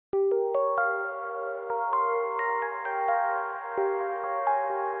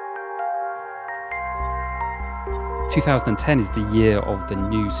2010 is the year of the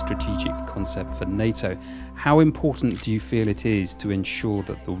new strategic concept for NATO. How important do you feel it is to ensure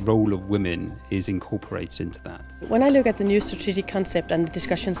that the role of women is incorporated into that? When I look at the new strategic concept and the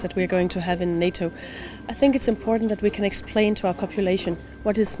discussions that we're going to have in NATO, I think it's important that we can explain to our population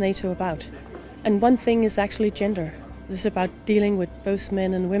what is NATO about. And one thing is actually gender. This is about dealing with both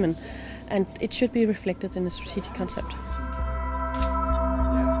men and women, and it should be reflected in the strategic concept.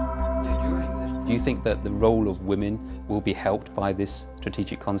 Do you think that the role of women will be helped by this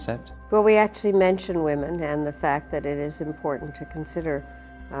strategic concept? Well, we actually mention women and the fact that it is important to consider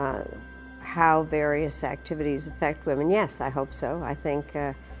how various activities affect women. Yes, I hope so.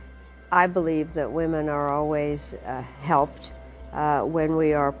 I believe that women are always helped when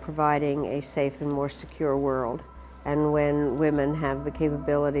we are providing a safe and more secure world, and when women have the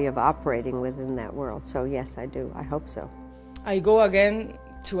capability of operating within that world. So yes, I do. I hope so. I go again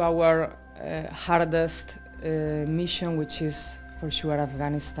to our hardest mission, which is for sure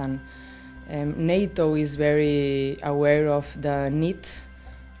Afghanistan. NATO is very aware of the need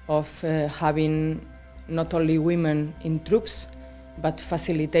of having not only women in troops, but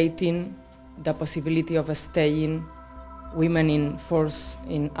facilitating the possibility of staying women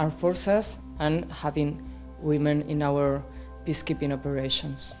in our forces and having women in our peacekeeping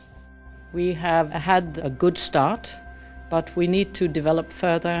operations. We have had a good start, but we need to develop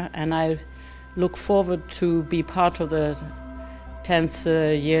further, and I look forward to be part of the 10th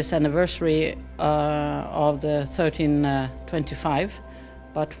year's anniversary of the 1325,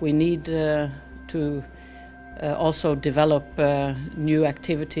 but we need to also develop new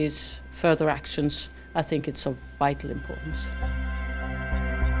activities, further actions. I think it's of vital importance.